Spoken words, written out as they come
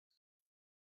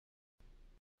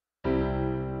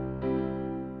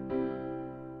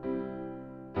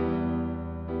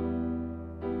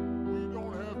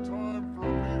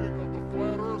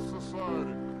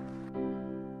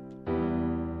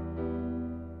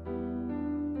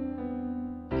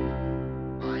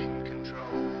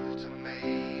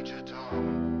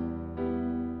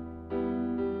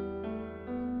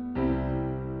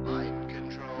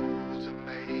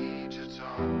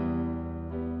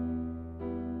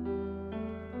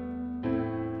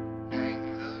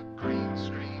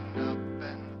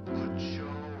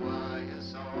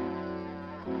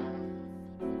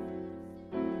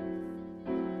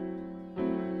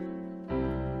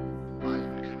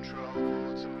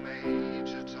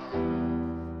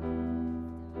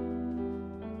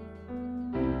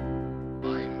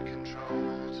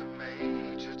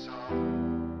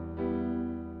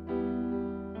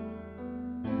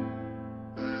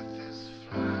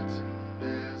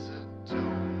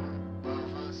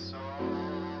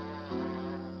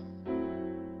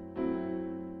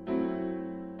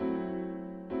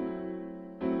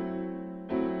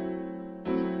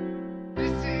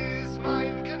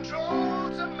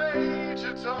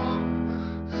Major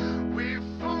Tom. We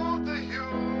fooled the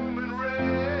human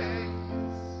race.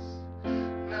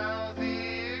 Now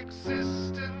the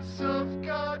existence of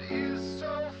God is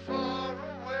so far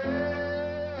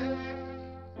away.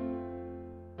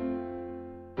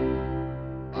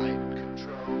 Mind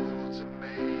control to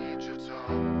Major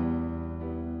Tom.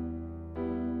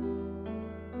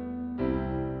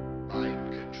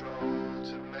 Mind control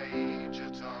to Major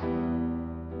Tom.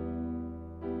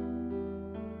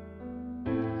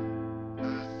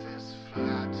 Earth is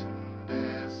flat and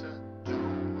there's a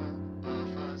dome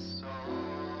above us all.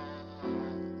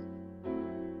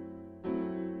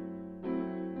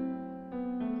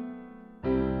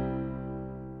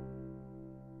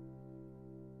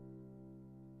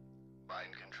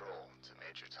 Mind control to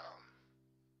Major Tom.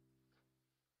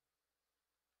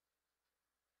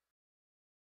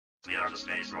 We are the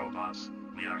space robots.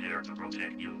 We are here to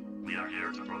protect you. We are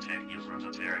here to protect you from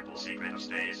the terrible secret of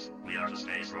space. We are the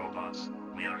space robots.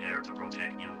 We are here to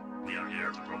protect you. We are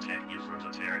here to protect you from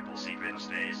the terrible secret of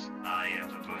space. I am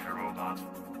the pusher robot.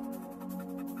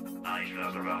 I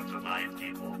shove around the blind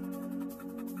people.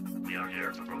 We are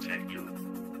here to protect you.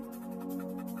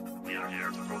 We are here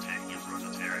to protect you from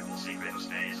the terrible secret of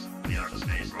space. We are the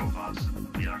space robots.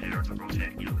 We are here to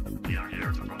protect you. We are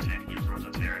here to protect you from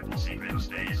the terrible secret of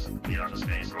space. We are the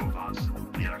space robots.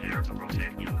 We are here to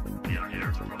protect you. We are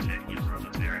here to protect you from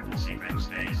the terrible secret of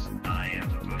space. I am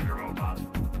the pusher robot.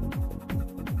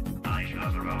 I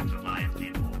shove around the blind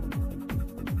people.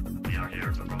 We are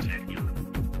here to protect you.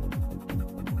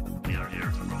 We are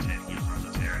here to protect you from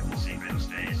the terrible secret of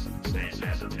space. Space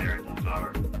has a terrible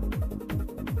power.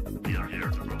 We are here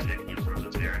to protect you from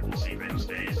the terrible secret of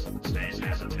space. Space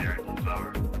has a terrible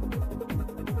power.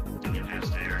 Do you have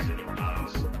stairs in your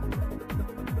house?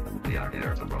 We are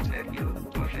here to protect you.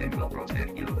 Pushing will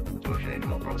protect you. Pushing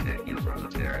will protect you from the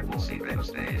terrible secret of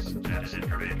space. That is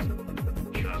incorrect.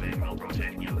 Shoving will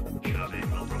protect you.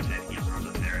 Shoving will protect you from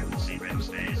the terrible secret of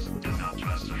space. Do not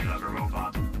trust a shover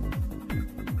robot.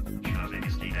 Shoving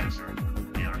is the answer.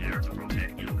 We are here to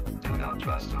protect you. Do not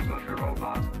trust a pusher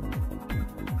robot.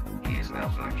 He is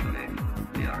malfunctioning.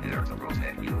 We are here to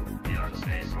protect you. We are the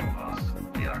space robots.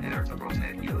 We are here to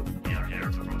protect you. We are here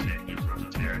to protect you from the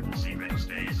terrible secret of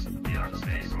space. We are the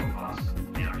space robots.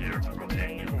 We are here to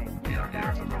protect you. We are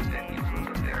here to protect you from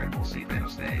the terrible secret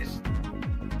of space.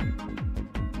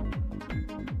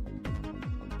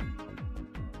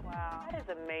 Wow. That is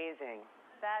amazing.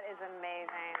 That is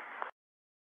amazing.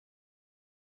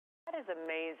 That is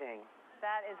amazing.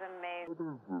 That is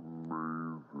amazing.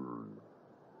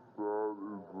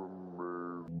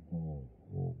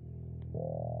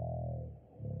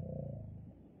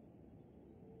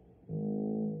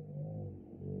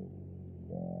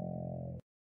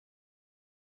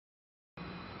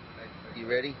 You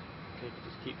ready? Okay,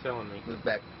 just keep telling me. Move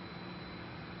back.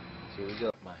 Here we go.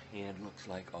 My hand looks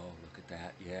like, oh, look at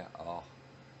that, yeah, oh.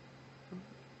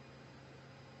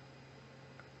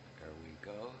 There we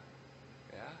go.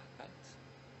 Yeah,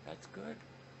 that's good.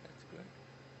 That's good.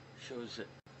 Shows that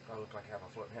I look like I have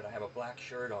a floating head. I have a black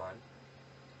shirt on,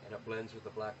 and it blends with the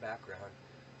black background,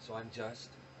 so I'm just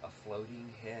a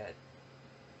floating head.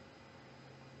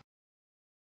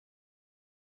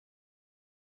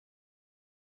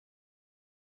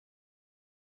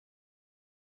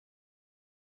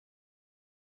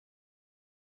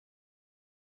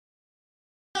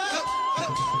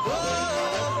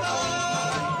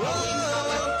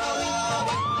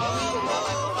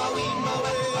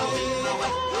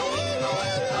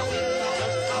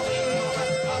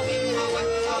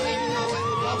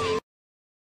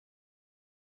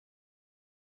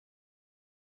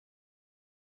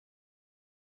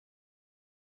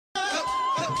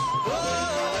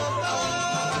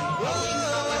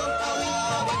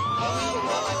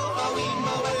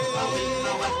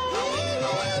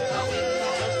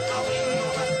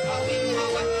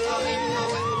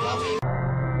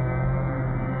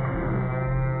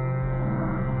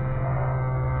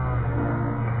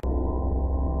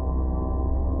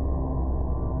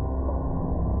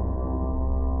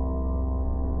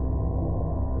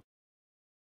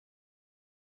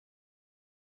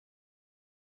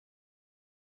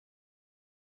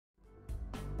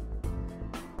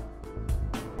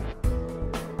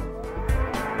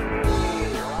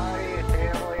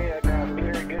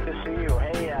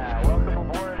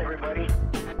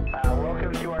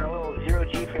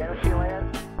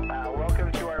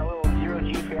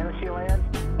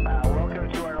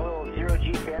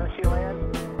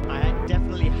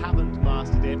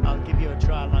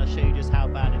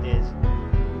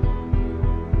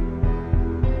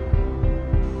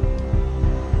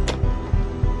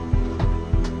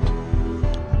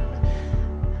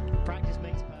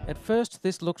 At first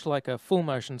this looked like a full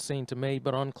motion scene to me,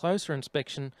 but on closer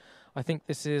inspection I think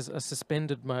this is a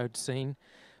suspended mode scene.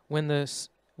 When it's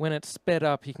sped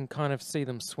up you can kind of see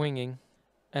them swinging,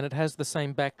 and it has the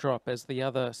same backdrop as the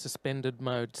other suspended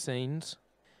mode scenes.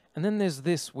 And then there's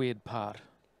this weird part.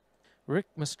 Rick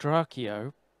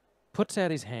Mastracchio puts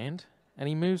out his hand and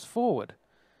he moves forward.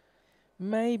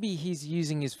 Maybe he's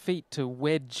using his feet to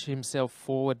wedge himself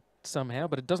forward somehow,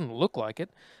 but it doesn't look like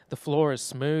it. The floor is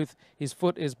smooth. His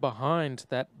foot is behind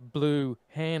that blue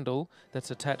handle that's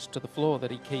attached to the floor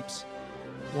that he keeps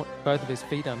both of his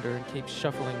feet under and keeps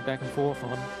shuffling back and forth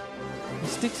on. He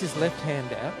sticks his left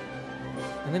hand out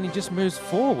and then he just moves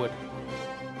forward.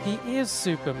 He is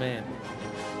Superman.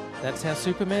 That's how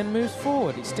Superman moves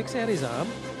forward. He sticks out his arm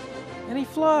and he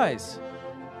flies.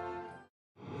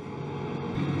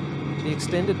 The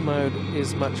extended mode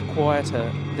is much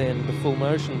quieter than the full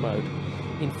motion mode.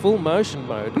 In full motion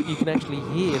mode, you can actually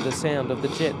hear the sound of the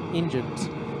jet engines,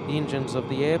 the engines of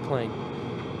the airplane.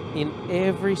 In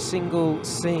every single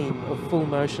scene of full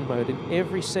motion mode, in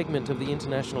every segment of the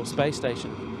International Space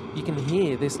Station, you can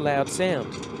hear this loud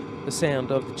sound, the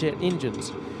sound of the jet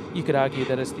engines. You could argue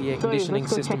that it's the air conditioning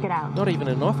system. Not even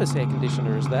an office air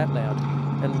conditioner is that loud.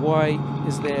 And why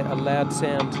is there a loud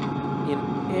sound in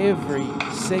every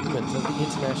segment of the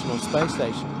International Space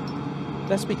Station?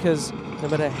 That's because no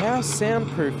matter how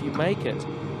soundproof you make it,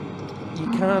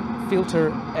 you can't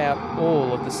filter out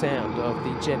all of the sound of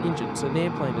the jet engines. An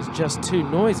airplane is just too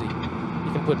noisy.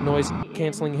 You can put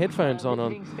noise-cancelling headphones on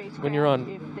when you're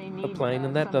on a plane,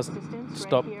 and that doesn't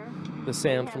stop the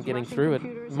sound from getting through.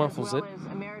 It muffles it.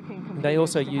 They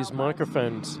also use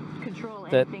microphones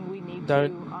that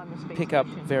don't pick up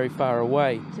very far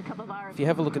away. If you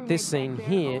have a look at this scene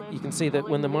here, you can see that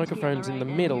when the microphone's in the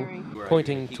middle,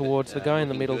 pointing towards the guy in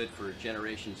the middle,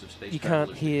 you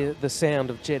can't hear the sound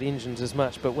of jet engines as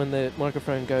much, but when the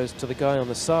microphone goes to the guy on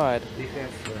the side, you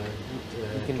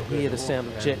can hear the sound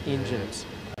of jet engines.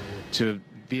 To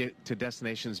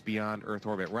destinations beyond Earth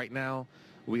orbit. Right now,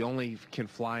 we only can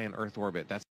fly in Earth orbit.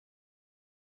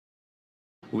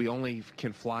 We only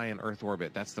can fly in Earth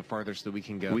orbit. That's the farthest that we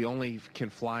can go. We only can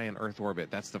fly in Earth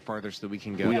orbit. That's the farthest that we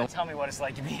can go. Tell me what it's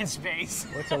like to be in space.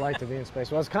 What's it like to be in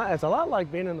space? Well, it's a lot like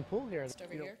being in the pool here.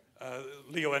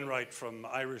 Leo Enright from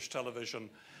Irish Television.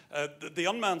 The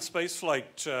unmanned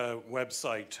spaceflight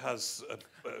website has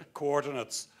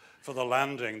coordinates for the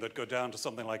landing that go down to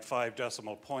something like 5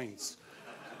 decimal points.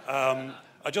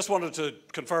 I just wanted to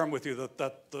confirm with you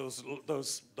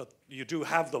that you do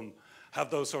have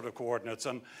those sort of coordinates.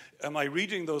 And am I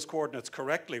reading those coordinates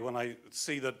correctly when I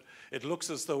see that it looks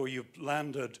as though you've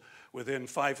landed within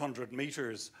 500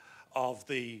 meters of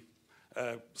the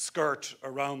skirt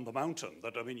around the mountain?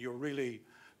 That, I mean, you're really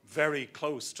very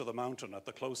close to the mountain at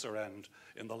the closer end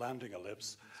in the landing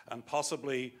ellipse, and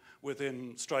possibly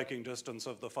within striking distance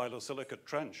of the phyllosilicate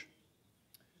trench.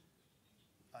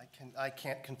 I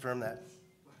can't confirm that.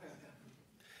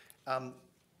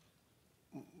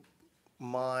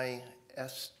 My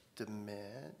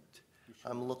estimate,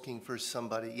 I'm looking for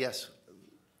somebody, yes,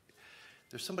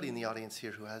 there's somebody in the audience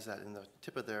here who has that in the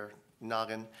tip of their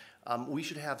noggin. We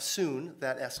should have soon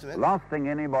that estimate. The last thing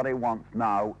anybody wants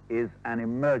now is an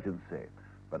emergency,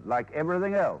 but like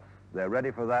everything else, they're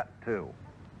ready for that too.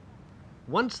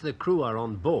 Once the crew are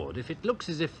on board, if it looks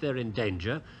as if they're in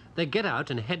danger, they get out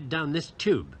and head down this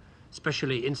tube,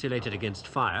 specially insulated against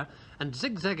fire, and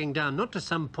zigzagging down not to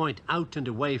some point out and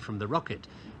away from the rocket,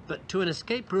 but to an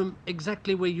escape room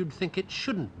exactly where you'd think it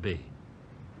shouldn't be.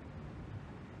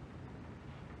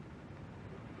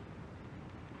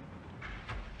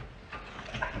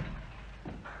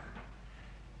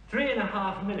 Three and a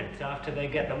half minutes after they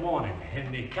get the warning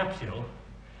in the capsule,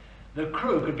 the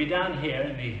crew could be down here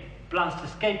in the blast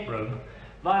escape room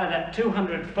via that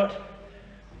 200-foot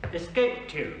escape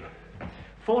tube,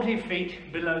 40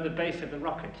 feet below the base of the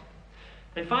rocket.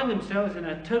 They find themselves in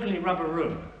a totally rubber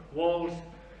room, walls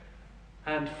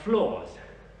and floors,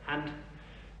 and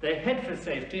they head for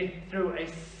safety through a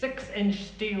 6-inch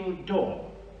steel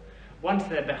door. Once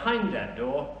they're behind that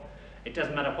door, it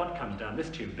doesn't matter what comes down this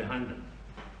tube behind them.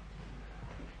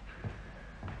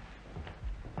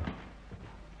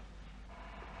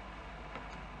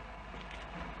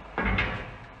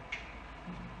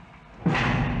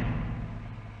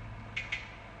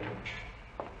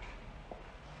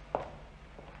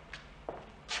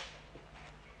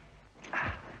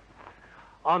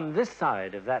 On this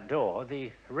side of that door, the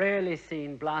rarely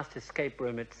seen blast escape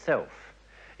room itself.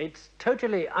 It's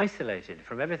totally isolated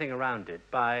from everything around it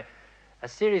by a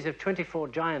series of 24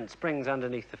 giant springs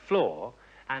underneath the floor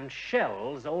and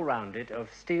shells all round it of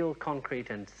steel, concrete,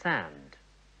 and sand.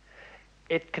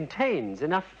 it contains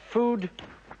enough food,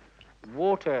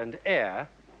 water, and air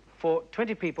for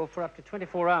 20 people for up to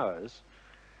 24 hours.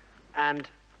 And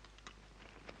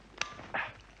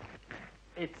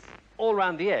it's all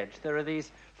around the edge. There are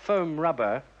these foam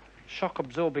rubber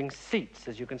shock-absorbing seats,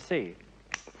 as you can see.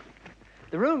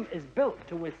 The room is built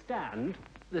to withstand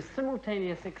the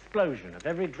simultaneous explosion of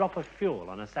every drop of fuel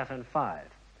on a Saturn V.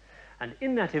 And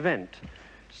in that event,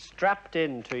 strapped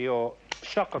into your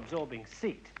shock-absorbing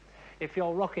seat, if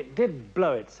your rocket did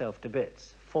blow itself to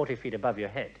bits 40 feet above your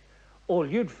head, all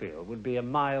you'd feel would be a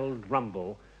mild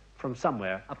rumble from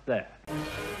somewhere up there.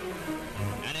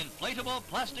 An inflatable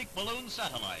plastic balloon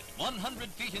satellite, 100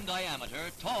 feet in diameter,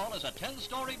 tall as a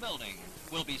 10-story building,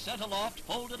 will be sent aloft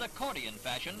folded accordion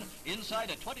fashion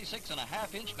inside a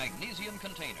 26.5-inch magnesium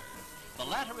container. The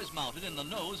latter is mounted in the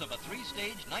nose of a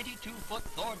 3-stage 92-foot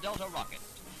Thor Delta rocket.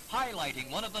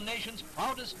 Highlighting one of the nation's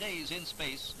proudest days in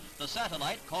space, the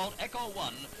satellite, called Echo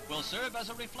 1, will serve as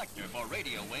a reflector for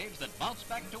radio waves that bounce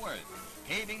back to Earth,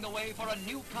 paving the way for a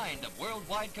new kind of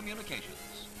worldwide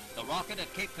communications. The rocket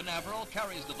at Cape Canaveral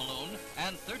carries the balloon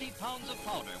and 30 pounds of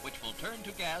powder, which will turn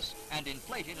to gas and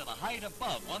inflate it at a height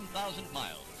above 1,000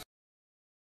 miles.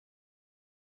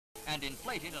 And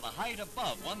inflate it at a height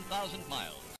above 1,000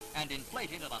 miles. And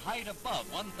inflate it at a height above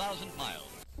 1,000 miles.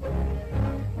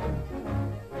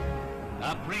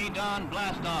 A pre-dawn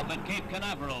blastoff at Cape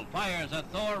Canaveral fires a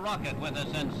Thor rocket with a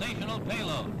sensational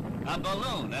payload, a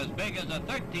balloon as big as a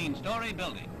 13-story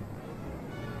building.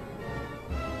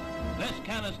 This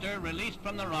canister released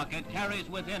from the rocket carries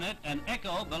within it an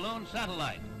Echo balloon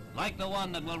satellite, like the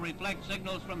one that will reflect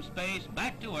signals from space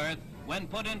back to Earth when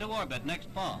put into orbit next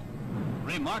fall.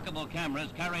 Remarkable cameras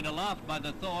carried aloft by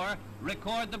the Thor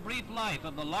record the brief life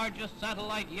of the largest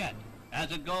satellite yet,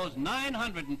 as it goes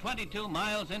 922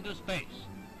 miles into space.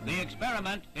 The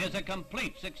experiment is a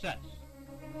complete success.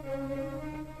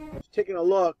 Taking a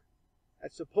look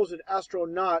at supposed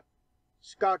astronaut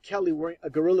Scott Kelly wearing a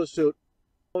gorilla suit,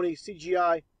 only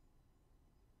CGI.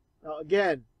 Now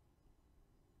again,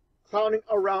 clowning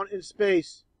around in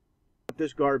space with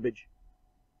this garbage.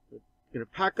 They're going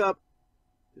to pack up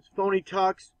this phony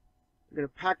tux. They're going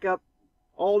to pack up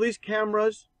all these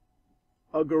cameras,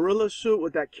 a gorilla suit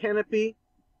with that canopy,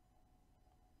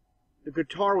 the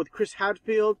guitar with Chris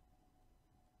Hadfield,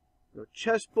 the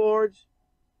chessboards,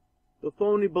 the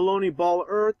phony baloney ball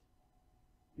Earth.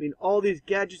 I mean, all these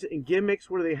gadgets and gimmicks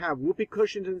where they have whoopee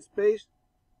cushions in space.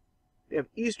 They have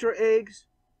Easter eggs.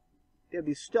 They have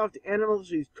these stuffed animals,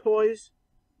 these toys.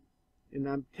 And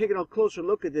I'm taking a closer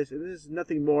look at this, and this is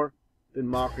nothing more than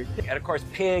mockery. And of course,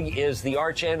 Pig is the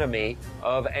arch enemy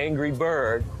of Angry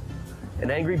Bird.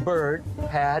 And Angry Bird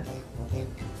had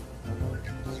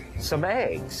some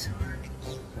eggs.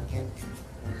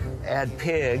 And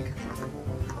Pig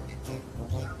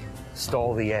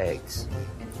stole the eggs.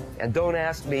 And don't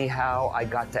ask me how I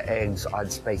got the eggs on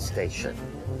Space Station.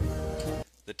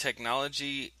 The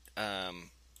technology, and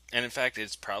in fact,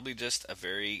 it's probably just a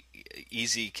very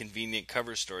easy, convenient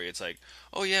cover story. It's like,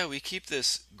 oh yeah, we keep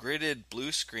this gridded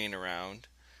blue screen around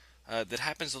that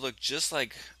happens to look just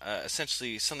like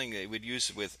essentially something they would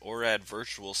use with ORAD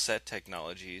virtual set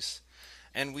technologies,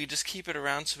 and we just keep it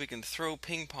around so we can throw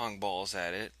ping pong balls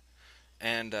at it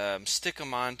and stick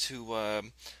them onto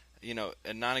you know,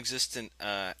 a non-existent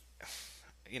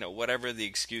you know, whatever the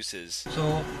excuse is.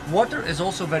 So water is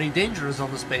also very dangerous on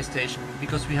the space station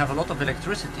because we have a lot of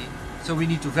electricity, so we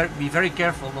need to be very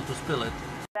careful not to spill it.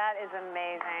 That is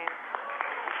amazing.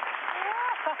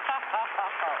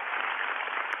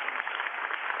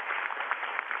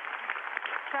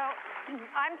 So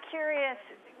I'm curious,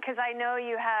 because I know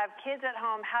you have kids at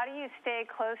home, how do you stay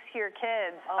close to your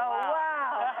kids? Oh,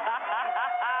 wow.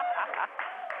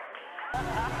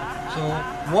 So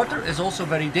water is also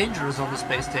very dangerous on the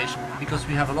space station because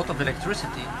we have a lot of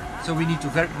electricity, so we need to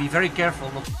be very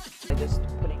careful not I'm just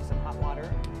putting some hot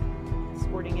water,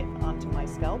 squirting it onto my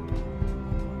scalp,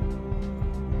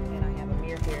 and I have a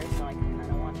mirror here so I can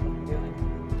kind of watch what I'm doing.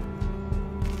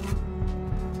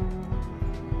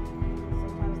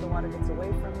 Sometimes the water gets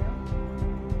away from you,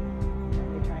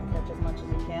 and you try and catch as much as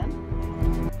you can.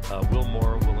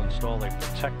 Wilmore will install a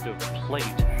protective plate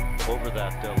over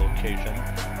that location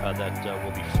that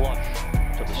will be flush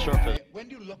to the surface. When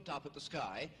you looked up at the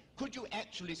sky, could you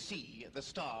actually see the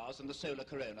stars and the solar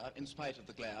corona in spite of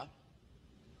the glare?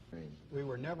 We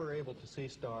were never able to see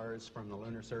stars from the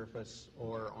lunar surface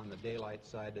or on the daylight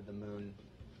side of the moon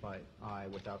by eye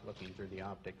without looking through the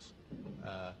optics.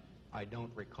 I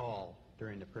don't recall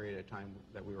during the period of time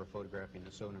that we were photographing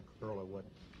the solar corona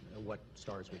what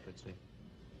stars we could see.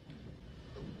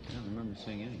 I don't remember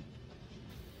seeing any.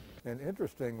 And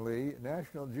interestingly,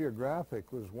 National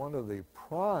Geographic was one of the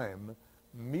prime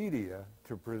media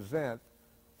to present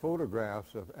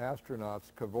photographs of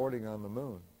astronauts cavorting on the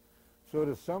moon. So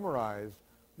to summarize,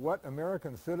 what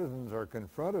American citizens are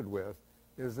confronted with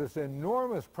is this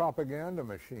enormous propaganda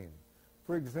machine.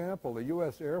 For example, the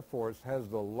U.S. Air Force has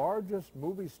the largest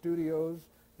movie studios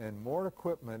and more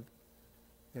equipment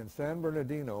in San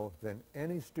Bernardino than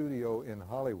any studio in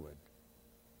Hollywood.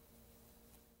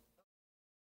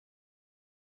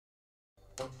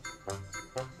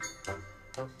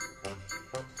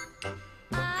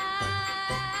 I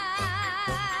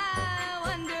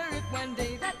wonder if one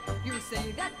day that you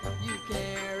say that you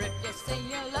care, if you say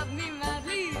you love me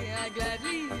madly, I'd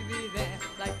gladly be there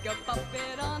like a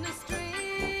puppet on a string.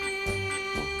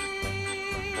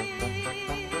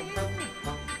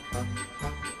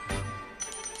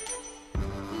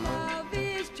 Love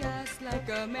is just like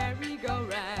a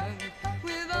merry-go-round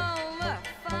with all the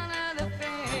fun of the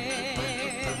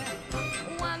fair.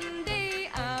 One day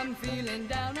I'm feeling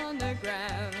down on the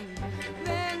ground,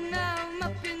 then I'm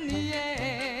up in the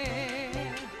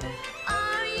air.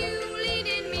 Are you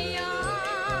leading me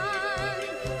on?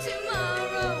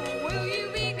 Tomorrow will you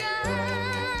be gone?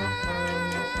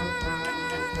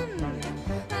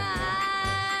 I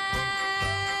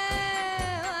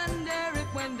wonder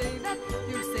if one day that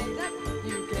you say that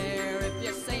you care, if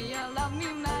you say you love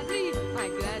me madly,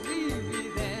 I'd gladly be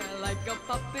there like a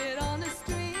puppet on a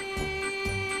string.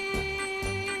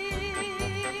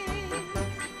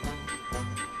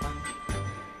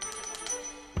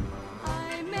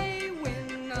 I may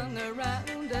win on the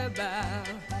roundabout,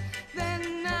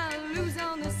 then I'll lose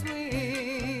on the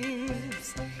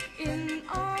swings. In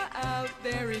or out,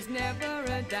 there is never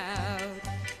a doubt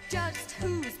just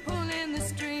who's pulling the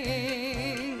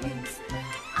strings.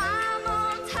 I'm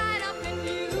all tied up in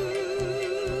you,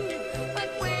 but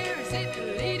where's it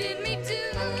leading me to?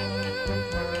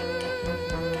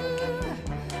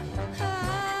 I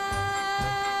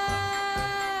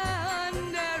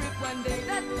wonder if one day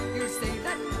that you say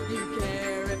that you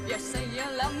care, if you say you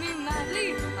love me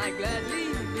madly, I'd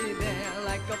gladly be there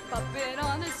like a puppet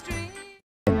on a string.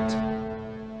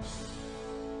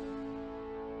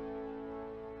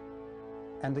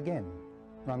 And again,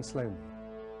 run slowly.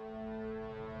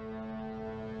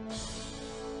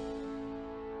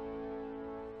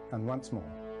 And once more.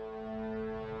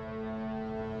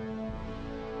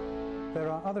 There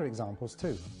are other examples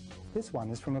too. This one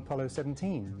is from Apollo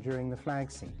 17 during the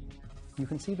flag scene. You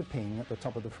can see the ping at the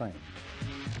top of the frame.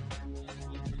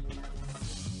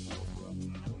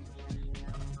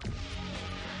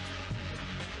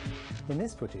 In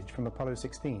this footage from Apollo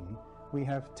 16, we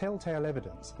have telltale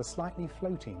evidence of a slightly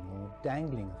floating or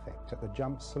dangling effect at the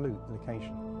jump salute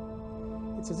location.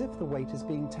 It's as if the weight is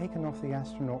being taken off the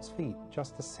astronaut's feet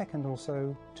just a second or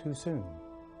so too soon.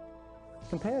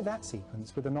 Compare that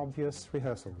sequence with an obvious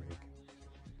rehearsal rig.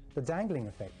 The dangling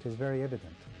effect is very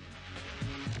evident.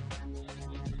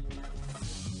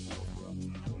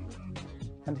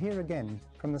 And here again,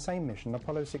 from the same mission,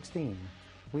 Apollo 16,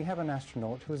 we have an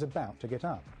astronaut who is about to get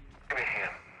up. Give me a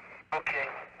hand. Okay,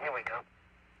 here we go.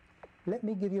 Let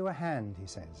me give you a hand, he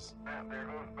says. There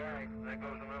goes bag. There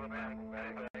goes another bag.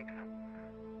 Bag.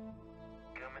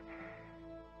 Coming.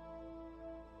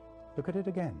 Look at it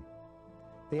again.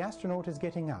 The astronaut is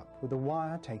getting up with the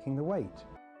wire taking the weight.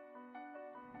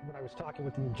 When I was talking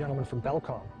with the gentleman from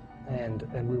Belcom, and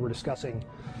we were discussing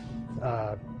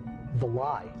the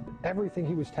lie, everything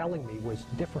he was telling me was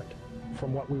different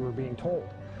from what we were being told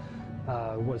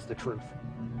was the truth.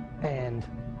 And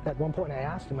at one point I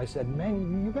asked him, I said,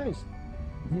 man, you guys,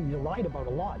 you lied about a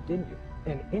lot, didn't you?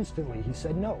 And instantly he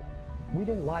said, no, we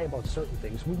didn't lie about certain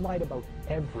things. We lied about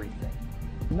everything.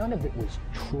 None of it was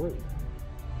true.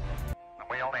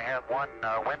 We only have one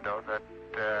window that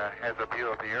has a view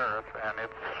of the Earth, and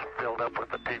it's filled up with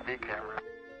the TV camera.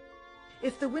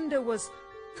 If the window was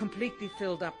completely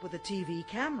filled up with a TV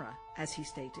camera, as he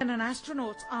stated, then an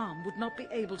astronaut's arm would not be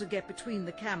able to get between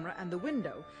the camera and the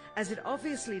window, as it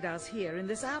obviously does here in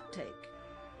this outtake.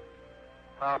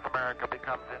 South America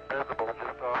becomes invisible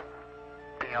just off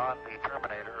beyond the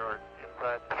Terminator or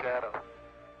inside the shadow.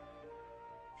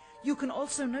 You can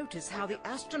also notice how the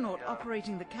astronaut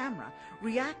operating the camera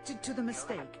reacted to the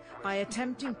mistake by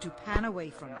attempting to pan away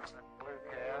from it. Blue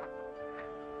gas,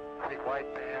 see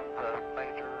white bands of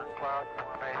major cloud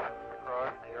formations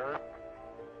across the Earth.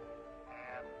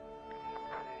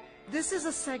 This is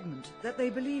a segment that they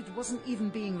believed wasn't even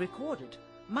being recorded,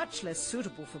 much less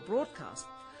suitable for broadcast,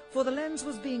 for the lens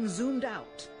was being zoomed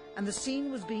out and the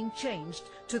scene was being changed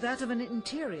to that of an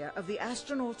interior of the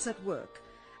astronauts at work,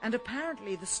 and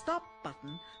apparently the stop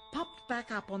button popped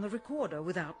back up on the recorder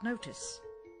without notice.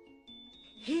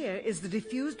 Here is the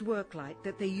diffused work light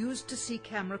that they used to see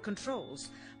camera controls,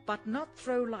 but not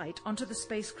throw light onto the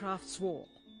spacecraft's wall.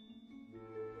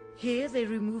 Here they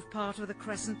remove part of the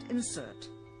crescent insert.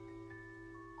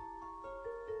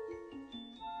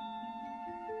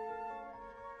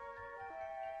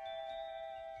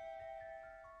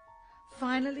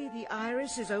 Finally, the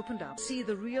iris is opened up to see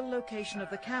the real location of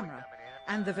the camera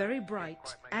and the very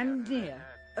bright and near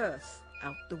Earth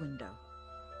out the window.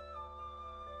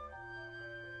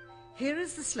 Here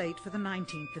is the slate for the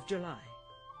 19th of July.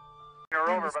 You're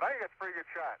over, but I think it's a pretty good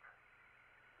shot.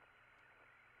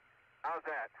 How's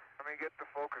that? Let me get the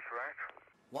focus right.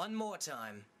 One more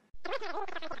time. Okay,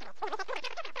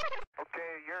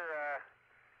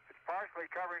 it's partially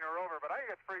covering the rover, but I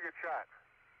think it's a pretty good shot.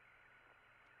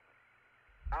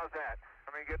 How's that?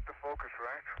 Let me get the focus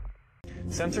right.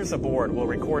 Sensors aboard will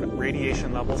record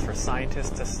radiation levels for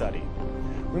scientists to study.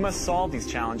 We must solve these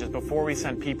challenges before we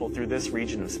send people through this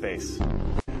region of space.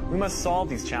 We must solve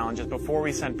these challenges before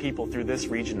we send people through this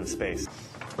region of space.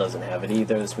 Doesn't have it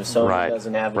either. The Smithsonian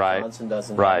doesn't have it. Johnson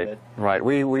doesn't have it. Right.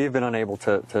 We've been unable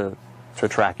to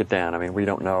track it down. I mean, we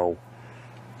don't know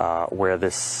where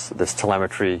this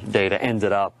telemetry data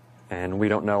ended up, and we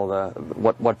don't know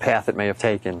what path it may have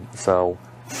taken. So,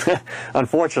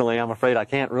 unfortunately, I'm afraid I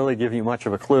can't really give you much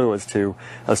of a clue as to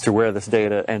where this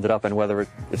data ended up and whether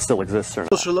it still exists or not.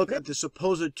 Closer look at the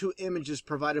supposed two images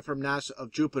provided from NASA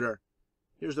of Jupiter.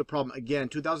 Here's the problem again: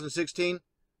 2016,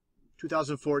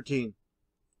 2014.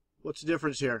 What's the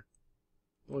difference here?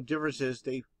 Well, the difference is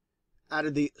they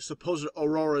added the supposed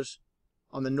auroras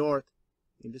on the north,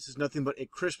 and this is nothing but a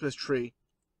Christmas tree.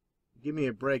 Give me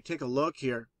a break. Take a look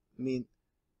here. I mean,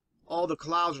 all the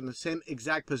clouds are in the same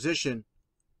exact position.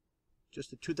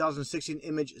 Just the 2016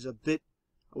 image is a bit,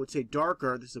 I would say,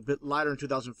 darker. This is a bit lighter in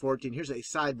 2014. Here's a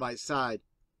side-by-side.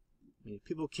 I mean,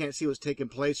 people can't see what's taking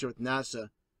place here with NASA.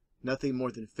 Nothing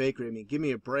more than fakery. I mean, give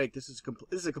me a break. This is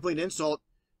a complete insult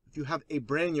if you have a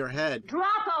brain in your head.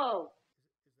 Droppo!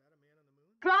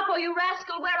 Droppo, you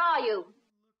rascal, where are you?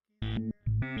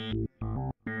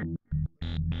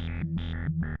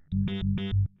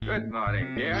 Good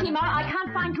morning, dear. Seymour, I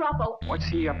can't find Droppo. What's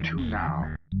he up to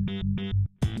now?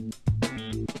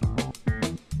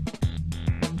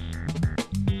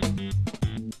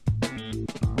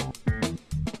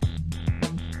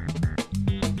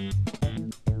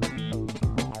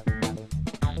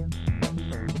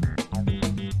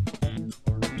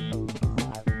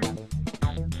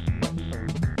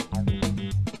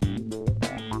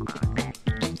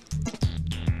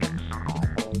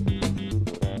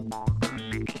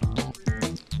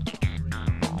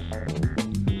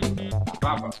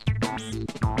 Papa.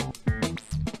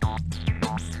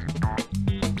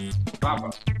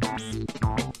 Papa.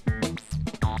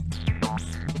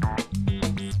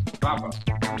 Papa.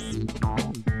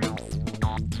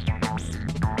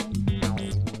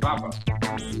 Papa.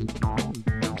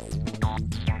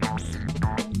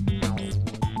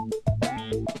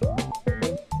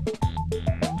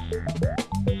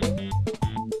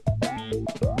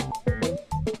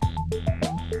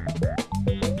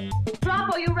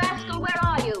 Droppo, you rascal, where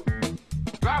are you?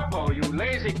 Droppo, you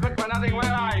lazy good-for-nothing,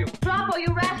 where are you? Droppo,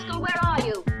 you rascal, where are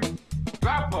you?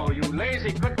 Droppo, you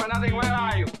lazy good-for-nothing, where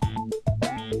are you?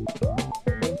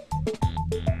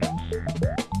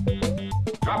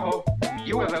 Droppo,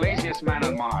 you are the laziest man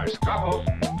on Mars. Droppo,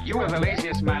 you are the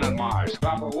laziest man on Mars.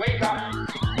 Droppo, wake up!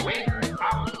 Wake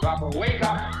up! Droppo, wake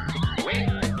up! Wake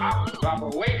up!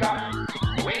 Droppo, wake up!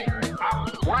 Wake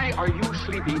up! Why are you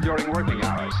sleeping during working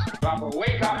hours? Droppo,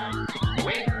 wake up!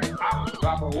 Wake up!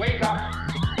 Droppo, wake up!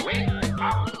 Wake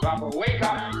up! Droppo, wake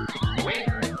up! Wake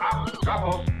up!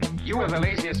 Droppo, you are the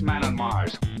laziest man on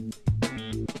Mars.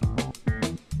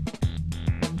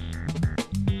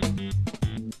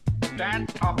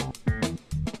 Stand up!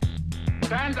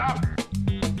 Stand up!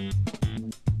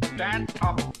 Stand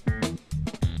up!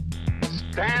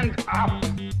 Stand up!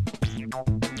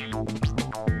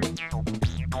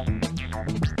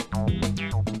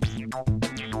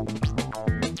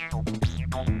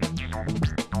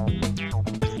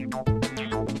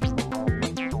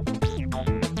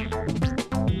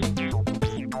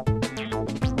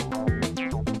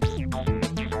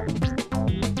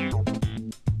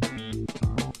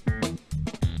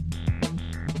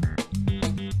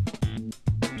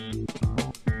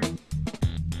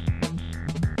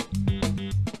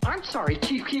 I'm sorry,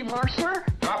 Chief Kevlar, sir.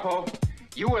 Droppo,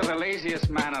 you are the laziest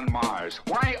man on Mars.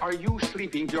 Why are you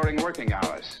sleeping during working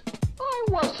hours? I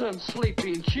wasn't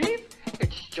sleeping, Chief.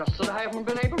 It's just that I haven't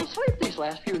been able to sleep these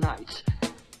last few nights.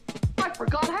 I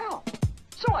forgot how.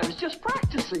 So I was just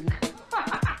practicing.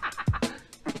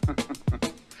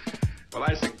 Well,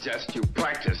 I suggest you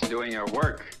practice doing your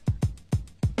work.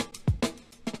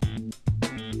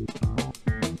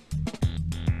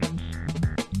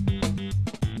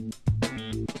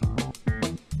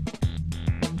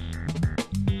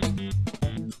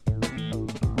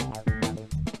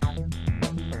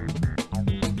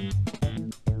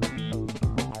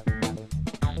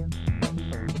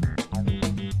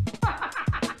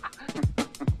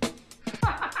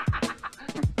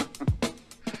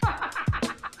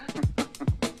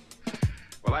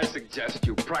 I suggest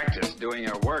you practice doing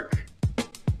your work.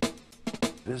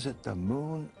 Visit the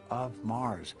moon of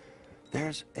Mars.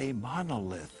 There's a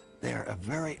monolith there, a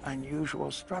very unusual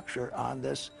structure on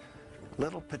this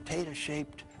little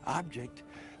potato-shaped object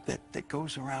that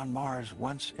goes around Mars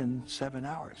once in 7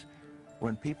 hours.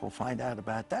 When people find out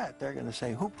about that, they're going to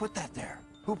say, who put that there?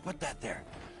 Who put that there?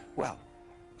 Well,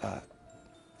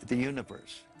 the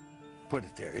universe put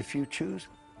it there. If you choose,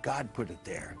 God put it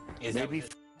there. Maybe.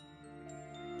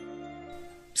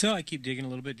 So I keep digging a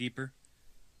little bit deeper,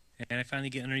 and I finally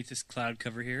get underneath this cloud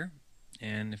cover here,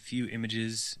 and a few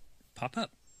images pop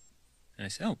up. And I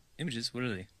say, oh, images, what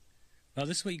are they? Well,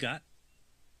 this is what you got,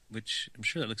 which I'm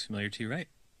sure that looks familiar to you, right?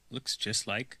 Looks just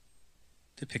like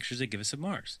the pictures they give us of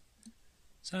Mars.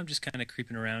 So I'm just kind of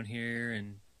creeping around here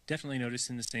and definitely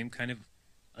noticing the same kind of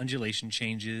undulation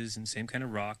changes and same kind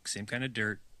of rock, same kind of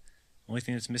dirt. Only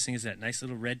thing that's missing is that nice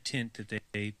little red tint that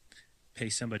they pay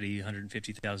somebody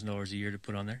 $150,000 a year to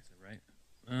put on there. Is that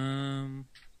right?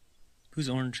 Whose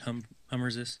orange Hummer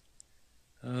is this?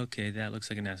 Okay, that looks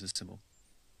like a NASA symbol.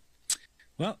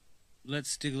 Well,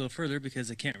 let's dig a little further because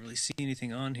I can't really see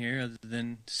anything on here other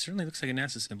than it certainly looks like a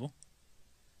NASA symbol.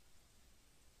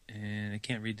 And I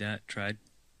can't read that. Tried.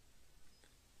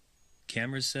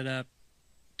 Cameras set up,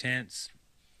 tents,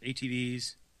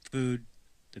 ATVs, food.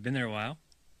 They've been there a while.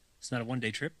 It's not a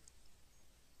one-day trip.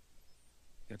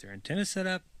 Got their antennas set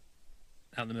up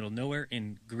out in the middle of nowhere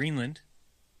in Greenland.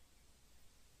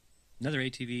 Another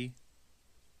ATV.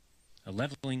 A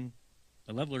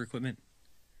leveler equipment.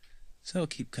 So I'll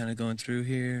keep kind of going through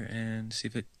here and see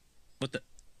if it... What the...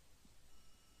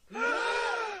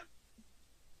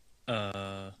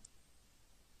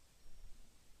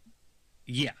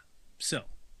 Yeah. So.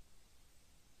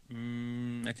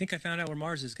 I think I found out where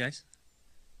Mars is, guys.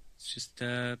 It's just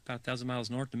about 1,000 miles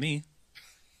north of me.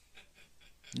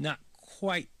 Not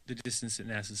quite the distance that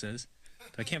NASA says.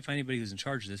 But I can't find anybody who's in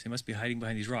charge of this. They must be hiding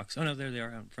behind these rocks. Oh, no, there they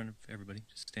are out in front of everybody.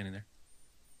 Just standing there.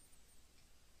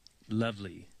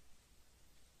 Lovely.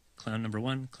 Clown number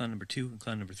 1, clown number 2, and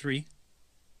clown number 3.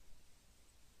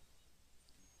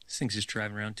 This thing's just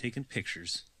driving around taking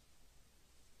pictures.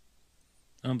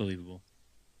 Unbelievable.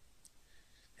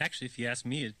 Actually, if you ask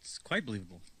me, it's quite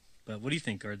believable. But what do you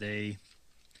think? Are they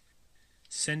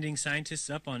sending scientists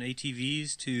up on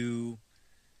ATVs to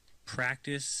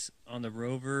practice on the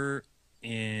rover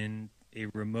in a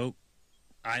remote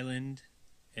island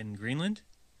in Greenland?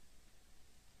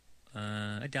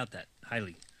 I doubt that,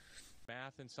 highly.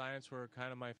 Math and science were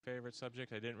kind of my favorite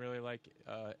subject. I didn't really like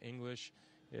English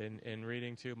in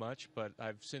reading too much, but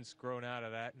I've since grown out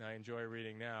of that, and I enjoy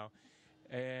reading now.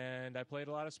 And I played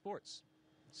a lot of sports.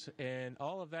 And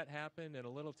all of that happened in a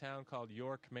little town called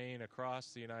York, Maine,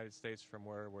 across the United States from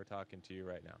where we're talking to you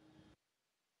right now.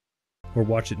 Or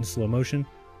watch it in slow motion.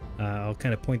 I'll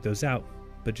kind of point those out,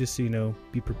 but just so you know,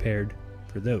 be prepared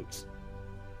for those.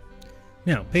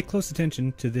 Now, pay close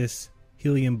attention to this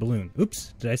helium balloon.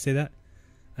 Oops, did I say that?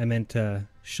 I meant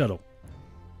shuttle.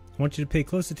 I want you to pay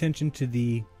close attention to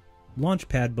the launch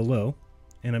pad below,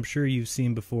 and I'm sure you've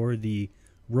seen before the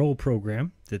roll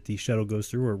program that the shuttle goes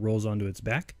through or rolls onto its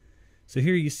back. So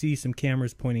here you see some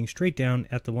cameras pointing straight down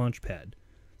at the launch pad.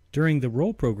 During the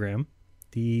roll program,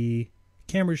 the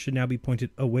cameras should now be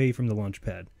pointed away from the launch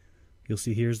pad. You'll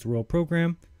see here's the roll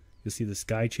program. You'll see the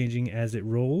sky changing as it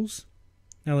rolls.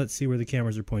 Now let's see where the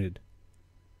cameras are pointed.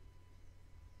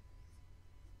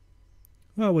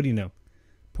 Well, what do you know?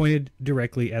 Pointed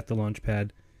directly at the launch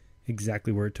pad,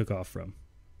 exactly where it took off from.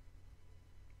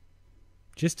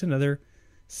 Just another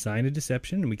sign of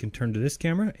deception, and we can turn to this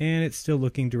camera, and it's still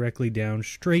looking directly down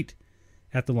straight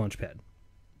at the launch pad.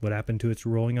 What happened to its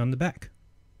rolling on the back?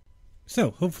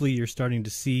 So, hopefully you're starting to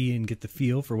see and get the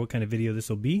feel for what kind of video this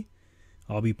will be.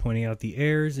 I'll be pointing out the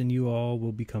errors, and you all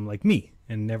will become like me,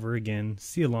 and never again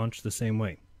see a launch the same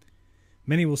way.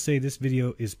 Many will say this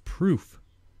video is proof.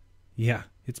 Yeah,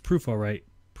 it's proof alright.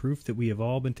 Proof that we have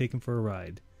all been taken for a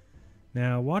ride.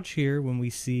 Now, watch here when we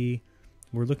see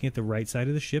we're looking at the right side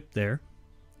of the ship there.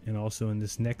 And also in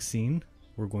this next scene,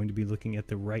 we're going to be looking at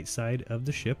the right side of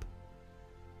the ship.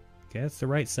 Okay, that's the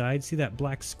right side. See that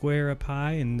black square up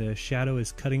high and the shadow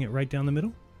is cutting it right down the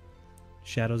middle?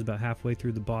 Shadow's about halfway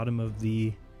through the bottom of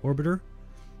the orbiter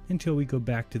until we go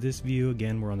back to this view.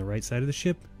 Again, we're on the right side of the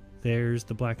ship. There's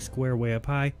the black square way up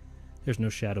high. There's no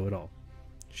shadow at all.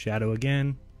 Shadow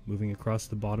again, moving across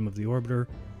the bottom of the orbiter.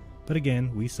 But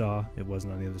again, we saw it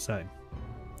wasn't on the other side.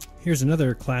 Here's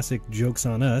another classic jokes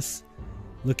on us,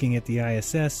 looking at the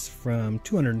ISS from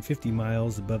 250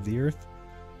 miles above the Earth,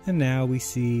 and now we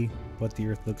see what the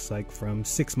Earth looks like from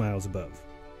 6 miles above.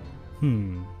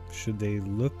 Should they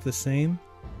look the same?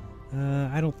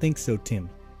 I don't think so, Tim.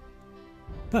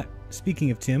 But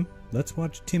speaking of Tim, let's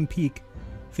watch Tim Peake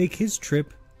fake his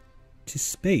trip to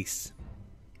space.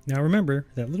 Now remember,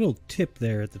 that little tip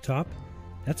there at the top,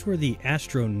 that's where the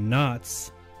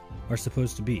astronauts are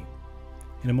supposed to be.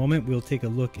 In a moment, we'll take a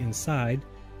look inside,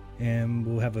 and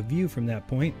we'll have a view from that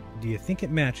point. Do you think it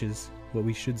matches what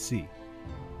we should see?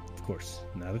 Of course,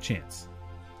 not a chance.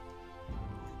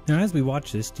 Now, as we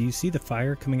watch this, do you see the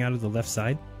fire coming out of the left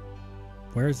side?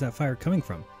 Where is that fire coming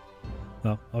from?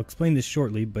 Well, I'll explain this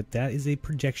shortly, but that is a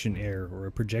projection error or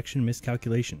a projection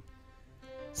miscalculation.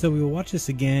 So we will watch this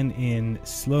again in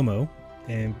slow-mo,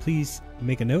 and please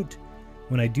make a note.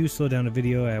 When I do slow down a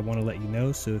video, I want to let you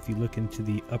know, so if you look into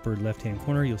the upper left-hand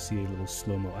corner, you'll see a little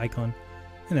slow-mo icon,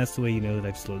 and that's the way you know that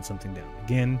I've slowed something down.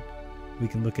 Again, we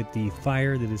can look at the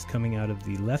fire that is coming out of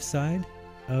the left side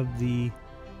of the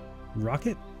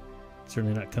rocket,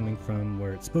 certainly not coming from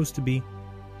where it's supposed to be,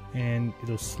 and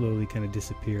it'll slowly kind of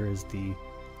disappear as the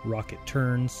rocket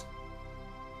turns.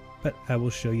 But I will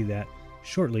show you that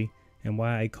shortly and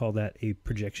why I call that a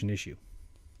projection issue.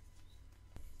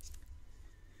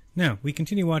 Now, we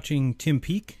continue watching Tim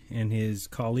Peake and his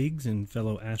colleagues and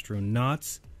fellow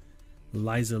astronauts,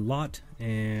 Liza Lott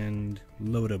and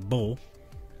Loda Bull,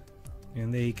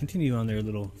 and they continue on their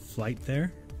little flight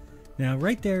there. Now,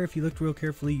 right there, if you looked real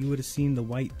carefully, you would have seen the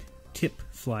white tip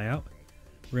fly out.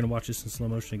 We're going to watch this in slow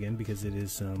motion again because it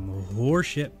is some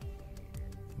horseshit.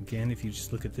 Again, if you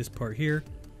just look at this part here,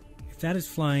 if that is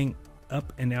flying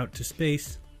up and out to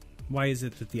space, why is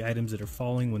it that the items that are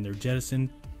falling when they're jettisoned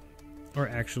are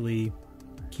actually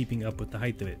keeping up with the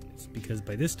height of it? It's because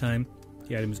by this time,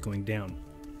 the item is going down.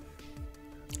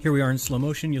 Here we are in slow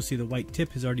motion. You'll see the white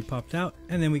tip has already popped out,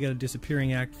 and then we got a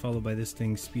disappearing act followed by this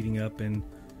thing speeding up and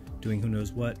doing who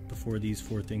knows what before these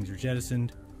four things are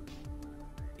jettisoned.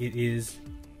 It is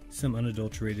some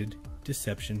unadulterated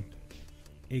deception,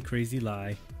 a crazy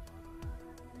lie,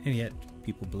 and yet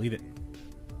people believe it.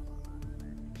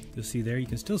 You'll see there, you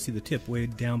can still see the tip way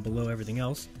down below everything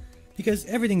else because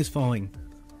everything is falling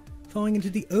into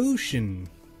the ocean.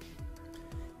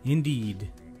 Indeed.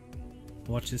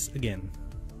 Watch this again.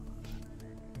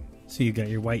 So you got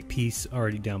your white piece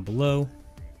already down below.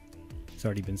 It's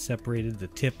already been separated. The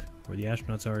tip where the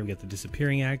astronauts are, we got the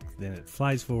disappearing act, then it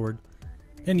flies forward,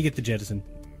 then you get the jettison.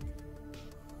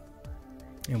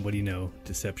 And what do you know?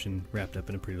 Deception wrapped up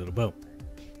in a pretty little bow.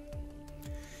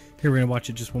 Here we're going to watch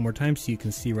it just one more time so you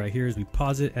can see right here as we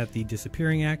pause it at the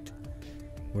disappearing act.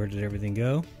 Where did everything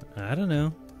go? I don't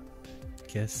know.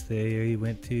 Guess they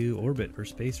went to orbit or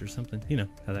space or something. You know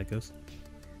how that goes.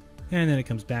 And then it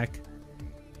comes back.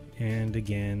 And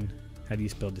again, how do you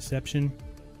spell deception?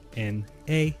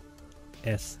 N-A-S-A.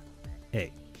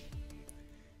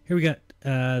 Here we got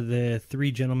the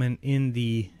three gentlemen in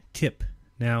the tip.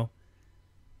 Now,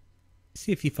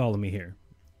 see if you follow me here.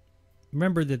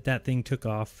 Remember that thing took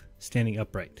off standing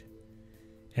upright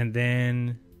and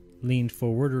then leaned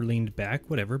forward or leaned back,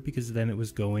 whatever, because then it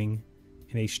was going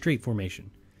in a straight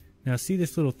formation. Now see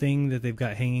this little thing that they've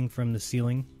got hanging from the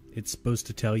ceiling? It's supposed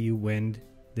to tell you when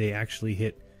they actually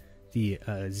hit the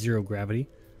zero gravity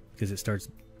because it starts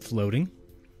floating.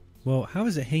 Well, how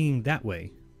is it hanging that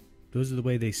way? Those are the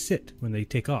way they sit when they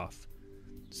take off.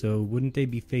 So wouldn't they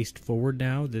be faced forward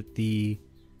now that the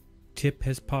tip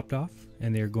has popped off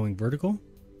and they're going vertical?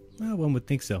 Well, one would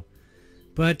think so.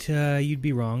 But you'd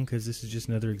be wrong because this is just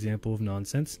another example of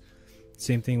nonsense.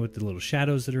 Same thing with the little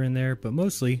shadows that are in there, but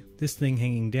mostly this thing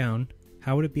hanging down,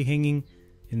 how would it be hanging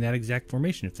in that exact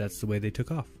formation if that's the way they took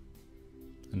off?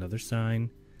 Another sign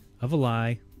of a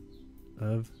lie,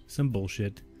 of some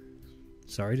bullshit.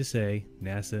 Sorry to say,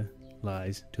 NASA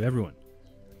lies to everyone.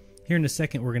 Here in a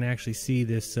second, we're going to actually see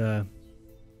this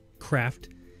craft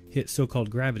hit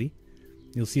so-called gravity.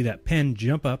 You'll see that pen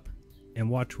jump up and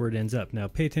watch where it ends up. Now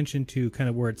pay attention to kind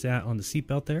of where it's at on the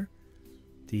seatbelt there.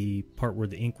 The part where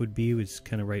the ink would be was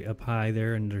kind of right up high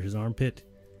there under his armpit.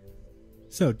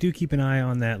 So do keep an eye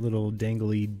on that little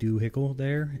dangly doohickle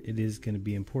there. It is going to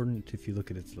be important if you look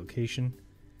at its location.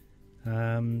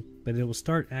 But it will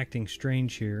start acting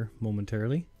strange here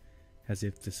momentarily. as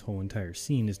if this whole entire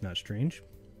scene is not strange.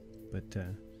 But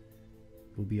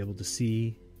we'll be able to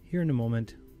see here in a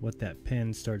moment what that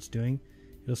pen starts doing.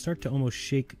 It'll start to almost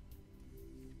shake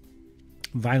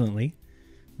violently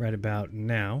right about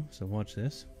now. So watch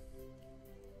this.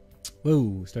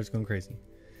 Whoa, starts going crazy.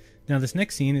 Now this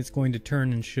next scene, it's going to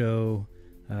turn and show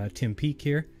Tim Peake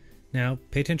here. Now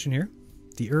pay attention here.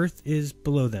 The Earth is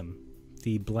below them.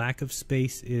 The black of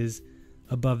space is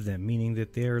above them, meaning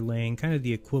that they're laying kind of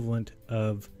the equivalent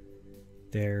of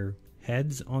their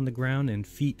heads on the ground and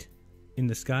feet in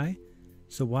the sky.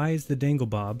 So why is the dangle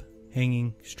bob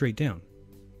hanging straight down?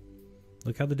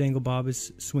 Look how the dangle bob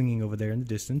is swinging over there in the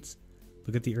distance.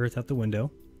 Look at the Earth out the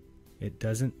window. It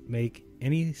doesn't make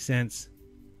any sense.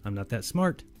 I'm not that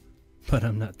smart, but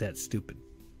I'm not that stupid.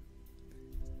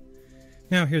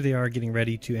 Now here they are getting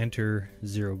ready to enter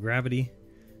zero gravity.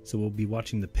 So we'll be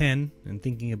watching the pen and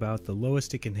thinking about the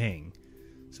lowest it can hang.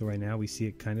 So right now we see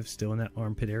it kind of still in that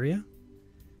armpit area.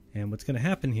 And what's going to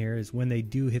happen here is when they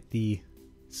do hit the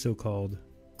so-called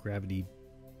gravity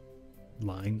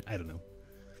line, I don't know,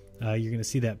 you're going to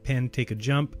see that pen take a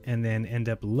jump and then end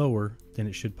up lower than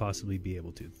it should possibly be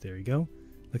able to. There you go.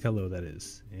 Look how low that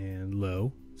is. And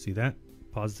low. See that?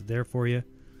 Pause it there for you.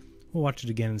 We'll watch it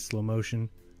again in slow motion.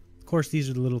 Of course, these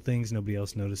are the little things nobody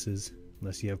else notices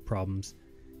unless you have problems.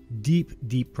 Deep,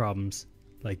 deep problems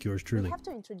like yours truly. We have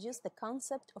to introduce the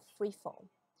concept of free fall.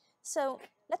 So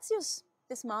let's use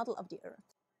this model of the Earth.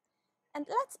 And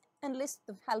let's enlist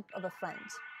the help of a friend,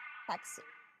 Paxi.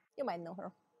 You might know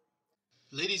her.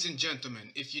 Ladies and gentlemen,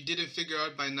 if you didn't figure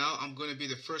out by now, I'm going to be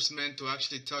the first man to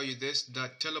actually tell you this,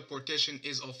 that teleportation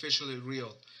is officially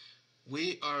real.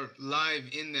 We are live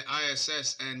in the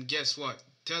ISS, and guess what?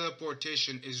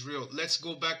 Teleportation is real. Let's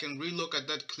go back and relook at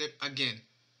that clip again.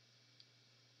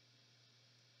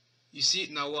 You see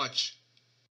it now, watch.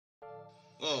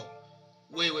 Oh,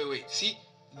 wait. See,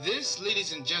 this,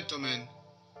 ladies and gentlemen,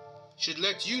 should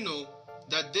let you know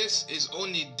that this is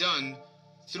only done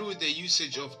through the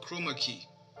usage of chroma key.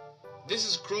 This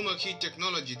is chroma key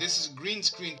technology. This is green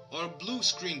screen or blue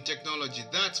screen technology.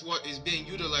 That's what is being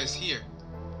utilized here.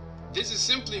 This is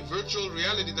simply virtual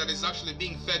reality that is actually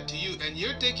being fed to you, and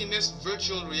you're taking this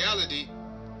virtual reality,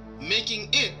 making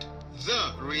it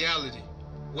the reality.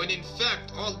 When in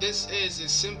fact all this is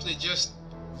simply just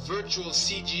virtual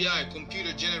CGI,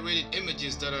 computer generated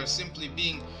images that are simply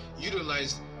being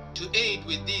utilized to aid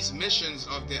with these missions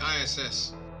of the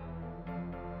ISS.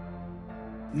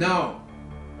 Now,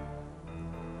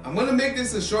 I'm going to make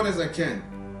this as short as I can.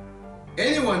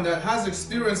 Anyone that has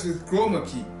experience with chroma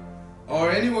key,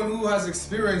 or anyone who has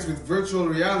experience with virtual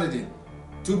reality,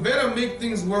 to better make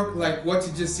things work like what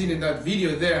you just seen in that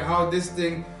video there, how this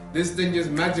thing just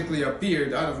magically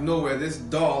appeared out of nowhere, this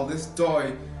doll, this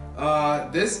toy,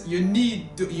 you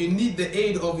need the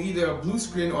aid of either a blue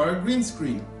screen or a green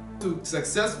screen to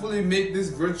successfully make this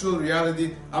virtual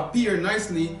reality appear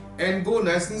nicely and go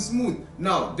nice and smooth.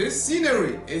 Now, this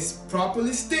scenery is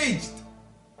properly staged.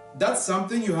 That's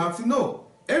something you have to know.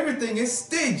 Everything is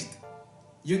staged.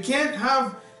 You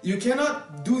cannot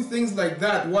do things like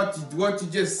that, what you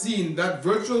just seen, that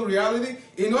virtual reality.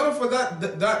 In order for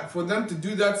for them to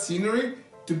do that scenery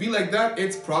to be like that,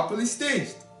 it's properly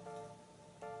staged.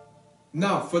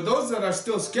 Now, for those that are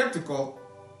still skeptical,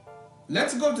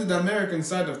 let's go to the American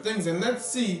side of things and let's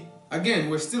see, again,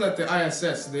 we're still at the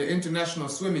ISS, the International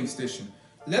Swimming Station.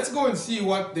 Let's go and see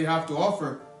what they have to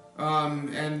offer,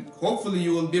 and hopefully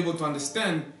you will be able to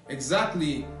understand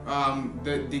exactly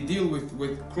the deal with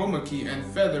chroma key and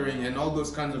feathering and all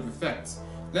those kinds of effects.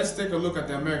 Let's take a look at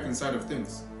the American side of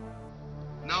things.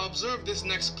 Now observe this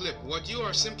next clip. What you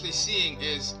are simply seeing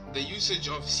is the usage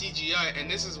of CGI, and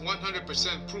this is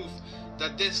 100% proof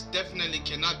that this definitely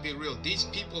cannot be real. These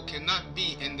people cannot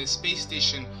be in the space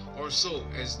station or so,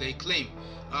 as they claim.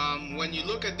 When you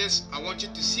look at this, I want you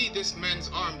to see this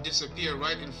man's arm disappear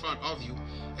right in front of you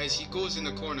as he goes in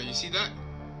the corner. You see that?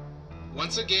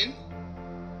 Once again,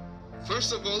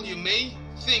 first of all, you may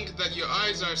think that your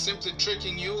eyes are simply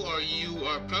tricking you, or you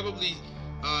are probably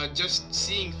just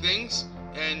seeing things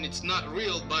and it's not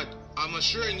real, but I'm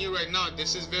assuring you right now,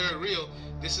 this is very real.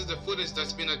 This is the footage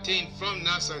that's been obtained from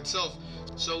NASA itself.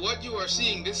 So what you are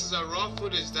seeing, this is a raw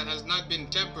footage that has not been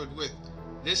tampered with.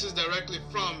 This is directly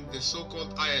from the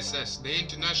so-called ISS, the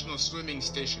International Swimming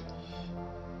Station.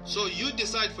 So you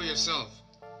decide for yourself.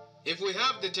 If we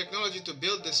have the technology to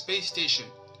build the space station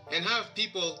and have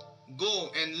people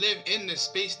go and live in the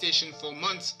space station for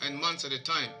months and months at a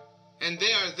time, and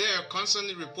they are there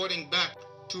constantly reporting back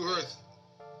to Earth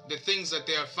the things that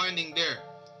they are finding there,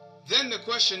 then the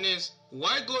question is,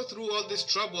 why go through all this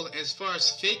trouble as far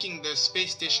as faking the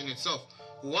space station itself?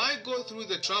 Why go through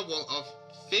the trouble of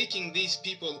faking these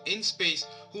people in space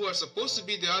who are supposed to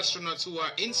be the astronauts who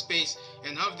are in space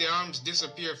and have their arms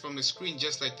disappear from the screen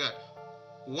just like that?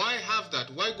 Why have that?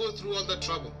 Why go through all that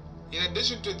trouble? In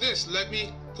addition to this, let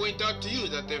me point out to you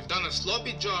that they've done a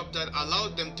sloppy job that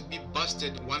allowed them to be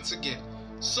busted once again.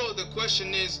 So the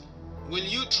question is, will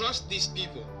you trust these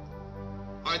people?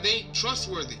 Are they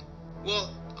trustworthy? Well,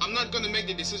 I'm not going to make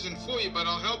the decision for you, but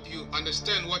I'll help you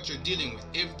understand what you're dealing with.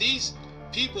 If these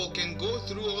people can go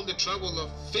through all the trouble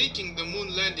of faking the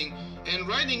moon landing and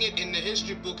writing it in the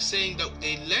history book saying that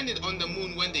they landed on the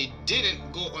moon when they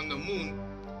didn't go on the moon,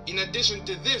 in addition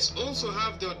to this, also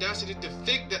have the audacity to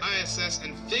fake the ISS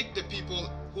and fake the people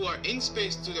who are in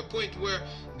space to the point where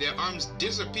their arms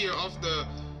disappear off the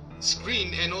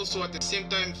screen, and also at the same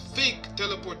time fake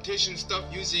teleportation stuff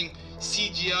using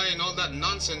CGI and all that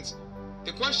nonsense.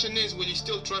 The question is, will you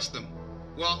still trust them?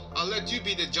 Well, I'll let you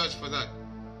be the judge for that.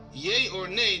 Yay or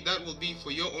nay, that will be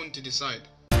for your own to decide.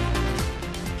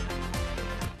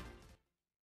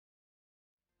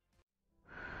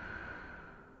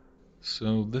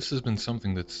 So this has been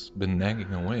something that's been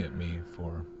nagging away at me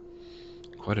for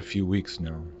quite a few weeks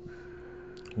now.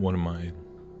 One of my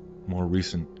more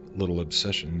recent little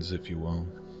obsessions, if you will.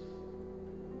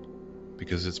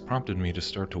 Because it's prompted me to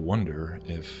start to wonder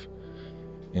if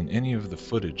in any of the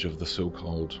footage of the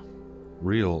so-called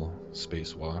real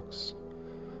spacewalks,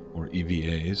 or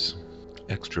EVAs,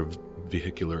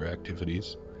 extravehicular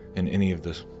activities, in any of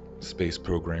the space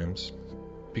programs,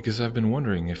 because I've been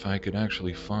wondering if I could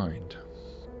actually find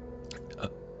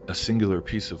a singular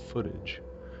piece of footage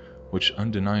which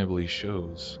undeniably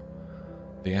shows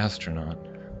the astronaut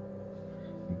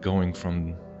going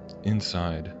from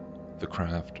inside the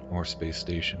craft or space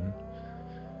station,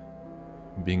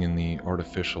 being in the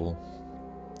artificial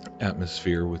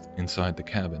atmosphere with inside the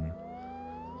cabin,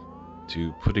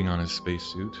 to putting on his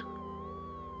spacesuit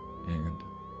and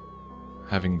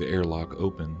having the airlock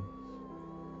open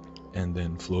and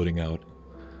then floating out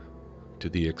to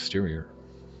the exterior.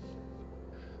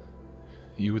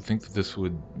 You would think that this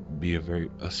would be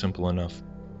a simple enough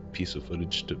piece of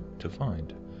footage to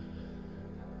find.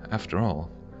 After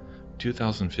all,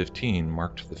 2015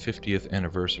 marked the 50th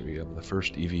anniversary of the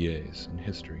first EVAs in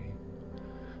history.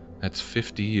 That's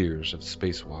 50 years of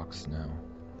spacewalks now.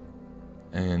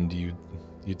 And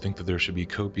you'd think that there should be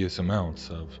copious amounts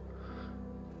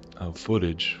of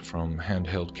footage from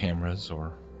handheld cameras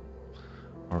or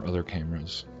other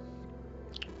cameras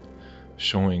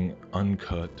showing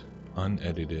uncut,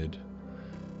 unedited,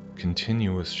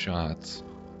 continuous shots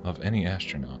of any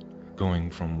astronaut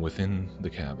going from within the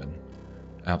cabin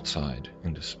outside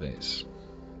into space.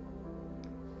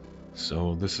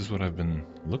 So this is what I've been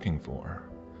looking for,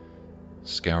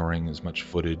 scouring as much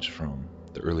footage from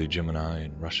the early Gemini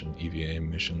and Russian EVA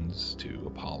missions to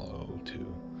Apollo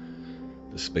to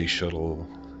the space shuttle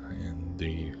and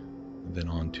then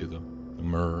on to the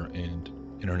Mir and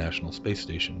International Space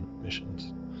Station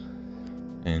missions.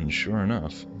 And sure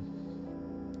enough,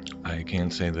 I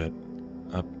can't say that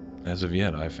as of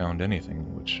yet I found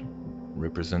anything which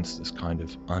represents this kind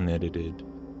of unedited,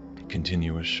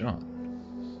 continuous shot.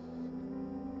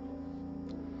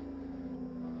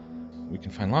 We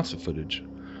can find lots of footage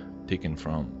taken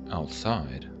from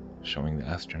outside, showing the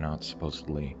astronauts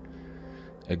supposedly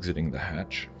exiting the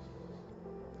hatch.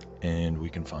 And we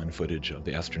can find footage of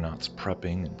the astronauts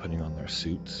prepping and putting on their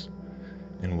suits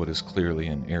in what is clearly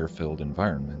an air-filled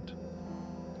environment.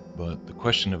 But the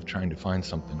question of trying to find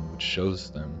something which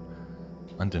shows them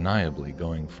undeniably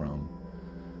going from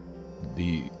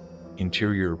the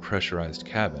interior pressurized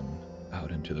cabin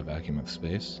out into the vacuum of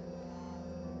space,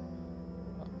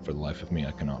 for the life of me,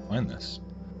 I cannot find this.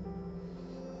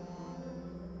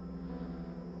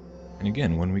 And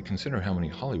again, when we consider how many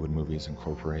Hollywood movies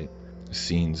incorporate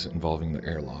scenes involving the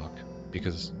airlock,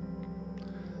 because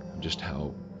of just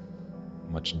how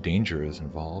much danger is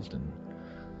involved, and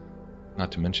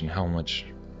not to mention how much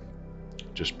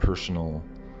just personal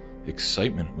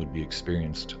excitement would be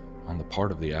experienced on the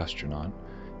part of the astronaut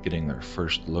getting their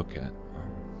first look at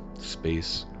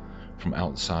space from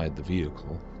outside the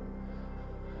vehicle,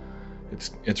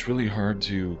 it's really hard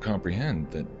to comprehend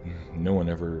that no one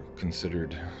ever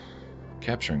considered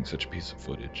capturing such a piece of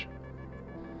footage.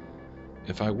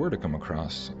 If I were to come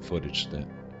across footage that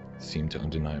seemed to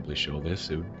undeniably show this,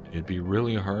 it'd be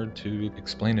really hard to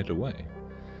explain it away.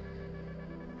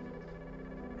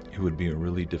 It would be a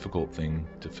really difficult thing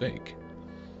to fake.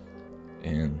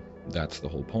 And that's the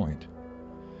whole point.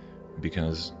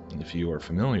 Because if you are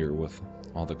familiar with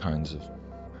all the kinds of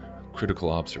critical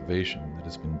observation that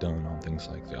has been done on things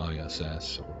like the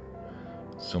ISS or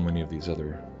so many of these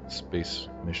other space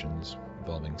missions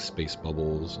involving space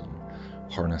bubbles and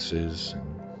harnesses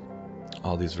and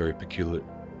all these very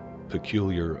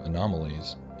peculiar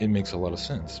anomalies, it makes a lot of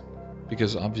sense.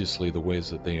 Because obviously the ways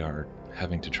that they are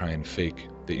having to try and fake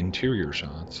the interior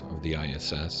shots of the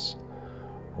ISS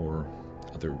or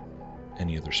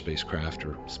any other spacecraft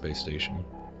or space station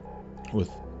with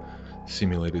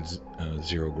simulated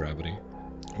zero gravity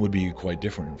would be quite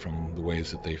different from the ways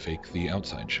that they fake the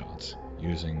outside shots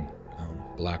using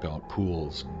blackout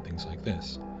pools and things like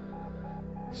this.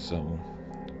 So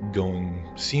going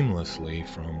seamlessly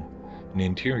from an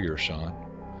interior shot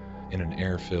in an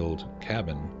air-filled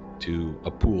cabin to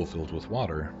a pool filled with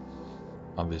water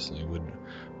obviously would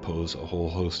pose a whole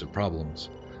host of problems.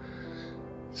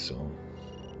 So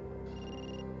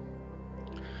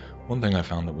one thing I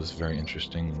found that was very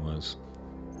interesting was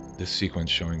this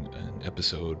sequence showing an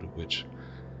episode which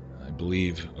I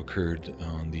believe occurred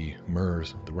on the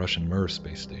Russian Mir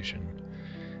space station,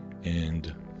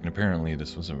 and apparently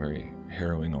this was a very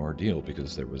harrowing ordeal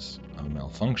because there was a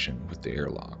malfunction with the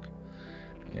airlock,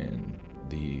 and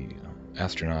the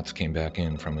astronauts came back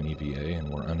in from an EVA and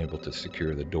were unable to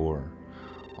secure the door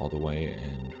all the way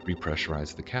and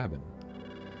repressurize the cabin.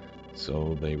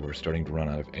 So they were starting to run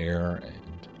out of air,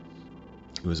 and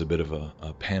it was a bit of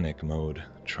a panic mode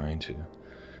trying to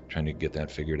get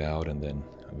that figured out, and then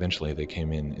eventually they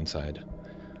came inside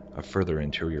a further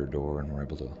interior door and were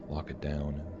able to lock it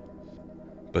down.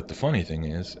 But the funny thing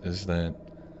is that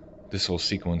this whole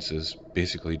sequence is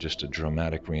basically just a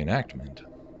dramatic reenactment.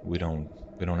 We don't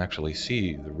actually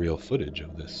see the real footage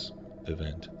of this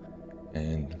event,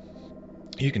 and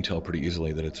you can tell pretty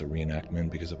easily that it's a reenactment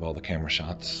because of all the camera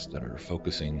shots that are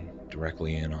focusing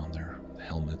directly in on their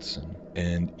helmets,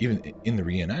 and even in the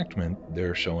reenactment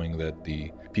they're showing that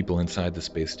the people inside the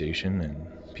space station and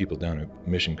people down at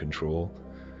mission control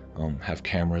have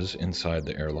cameras inside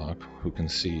the airlock who can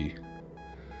see,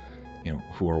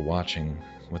 who are watching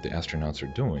what the astronauts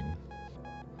are doing.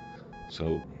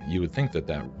 So you would think that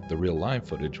the real live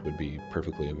footage would be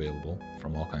perfectly available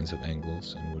from all kinds of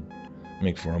angles and would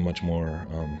make for a much more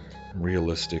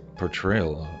realistic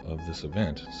portrayal of this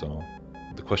event. So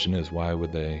the question is, why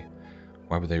would they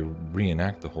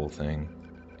reenact the whole thing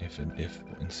if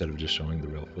instead of just showing the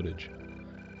real footage?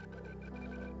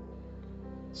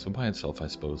 So by itself, I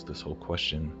suppose this whole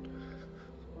question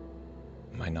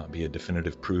might not be a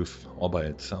definitive proof all by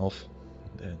itself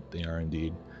that they are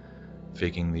indeed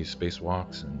faking these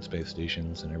spacewalks and space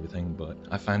stations and everything, but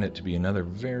I find it to be another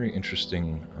very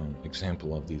interesting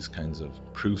example of these kinds of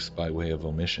proofs by way of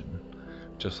omission.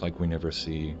 Just like we never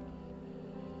see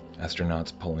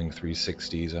astronauts pulling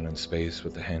 360s out in space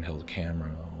with a handheld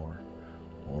camera,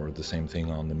 or the same thing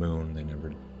on the moon. They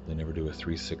never do a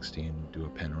 360 and do a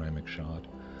panoramic shot.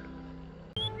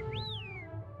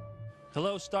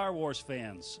 Hello, Star Wars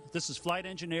fans. This is Flight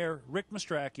Engineer Rick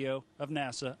Mastracchio of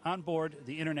NASA on board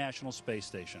the International Space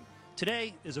Station.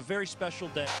 Today is a very special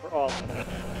day for all of us.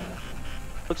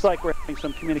 Looks like we're having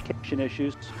some communication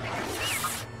issues.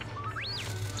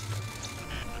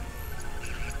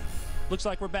 Looks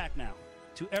like we're back now.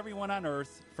 To everyone on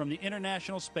Earth from the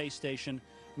International Space Station,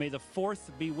 may the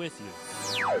 4th be with you.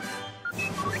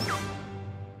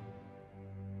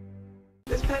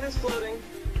 This pen is floating.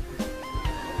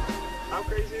 How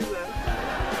crazy is that?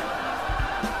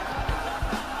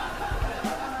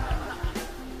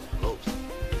 Oops.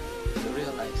 You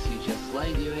realize you just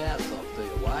laid your ass off to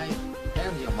your wife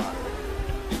and your mother.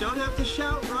 You don't have to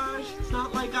shout, Raj. It's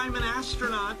not like I'm an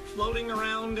astronaut floating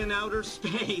around in outer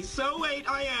space. So wait,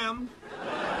 I am.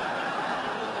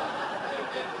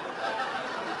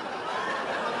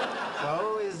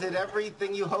 So, is it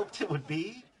everything you hoped it would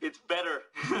be? It's better.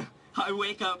 I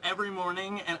wake up every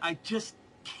morning and I just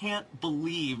can't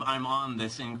believe I'm on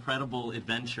this incredible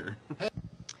adventure.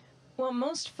 Well,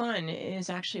 most fun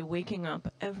is actually waking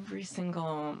up every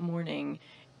single morning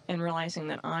and realizing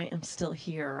that I am still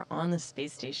here on the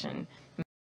space station.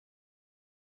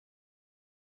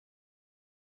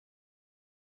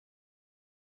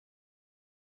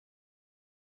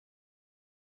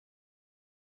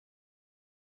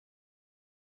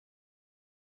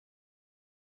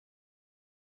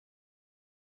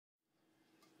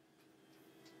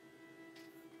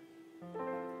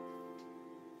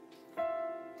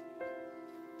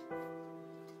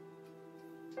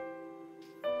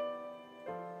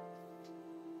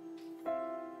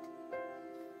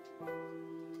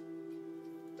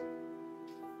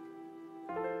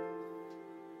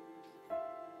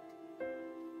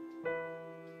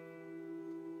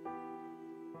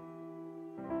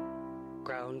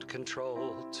 Ground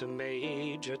control to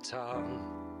Major Tom.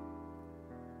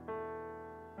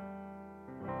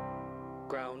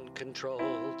 Ground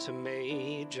control to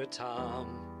Major Tom.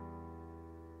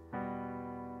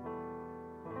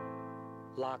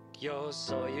 Lock your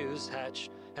Soyuz hatch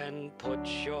and put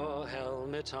your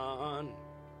helmet on.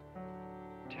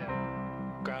 10,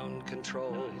 ground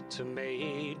control 9, to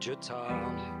Major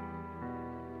Tom.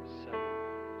 8, 7,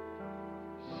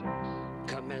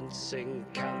 6, commencing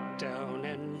countdown,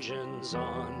 engines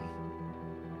on.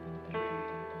 3,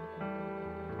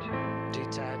 2,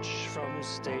 detach from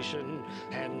station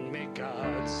and may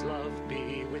God's love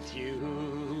be with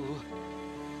you.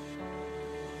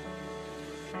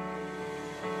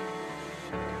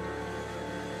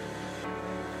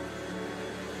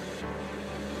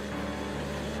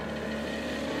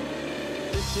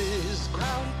 This is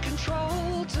ground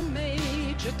control to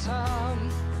Major Tom.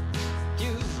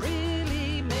 You've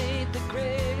really made the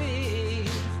grade,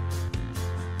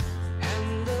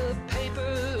 and the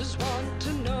papers want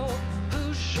to know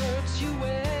whose shirts you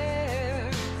wear.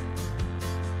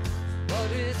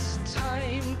 But it's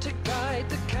time to guide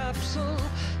the capsule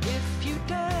if you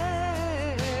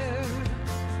dare.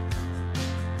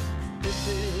 This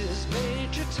is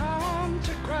Major Tom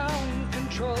to ground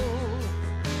control.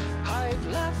 I've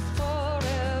left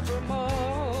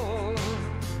forevermore,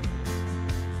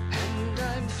 and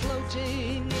I'm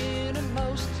floating in a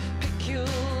most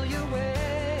peculiar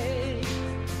way,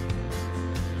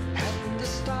 and the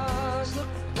stars look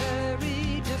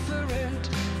very different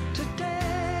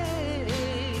today.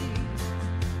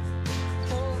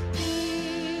 For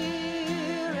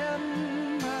here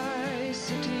am I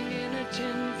sitting in a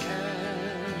tin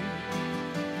can,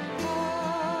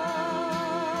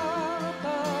 far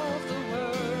above the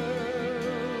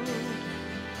world.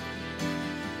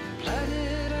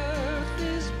 Planet Earth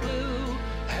is blue,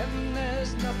 and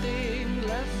there's nothing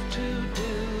left to do.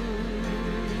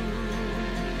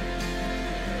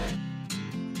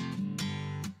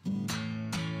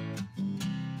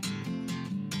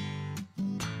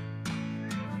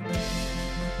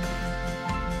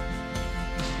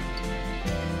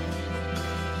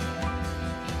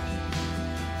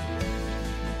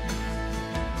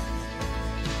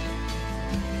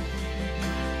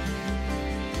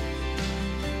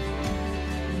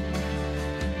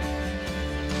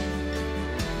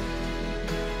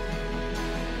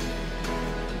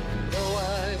 Though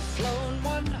I've flown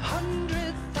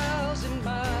 100,000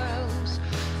 miles,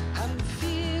 I'm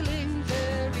feeling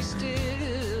very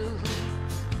still.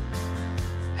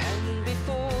 And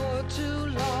before too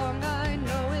long, I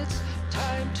know it's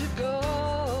time to go.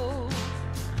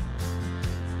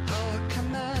 Our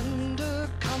commander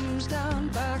comes down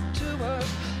back to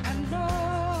Earth, and no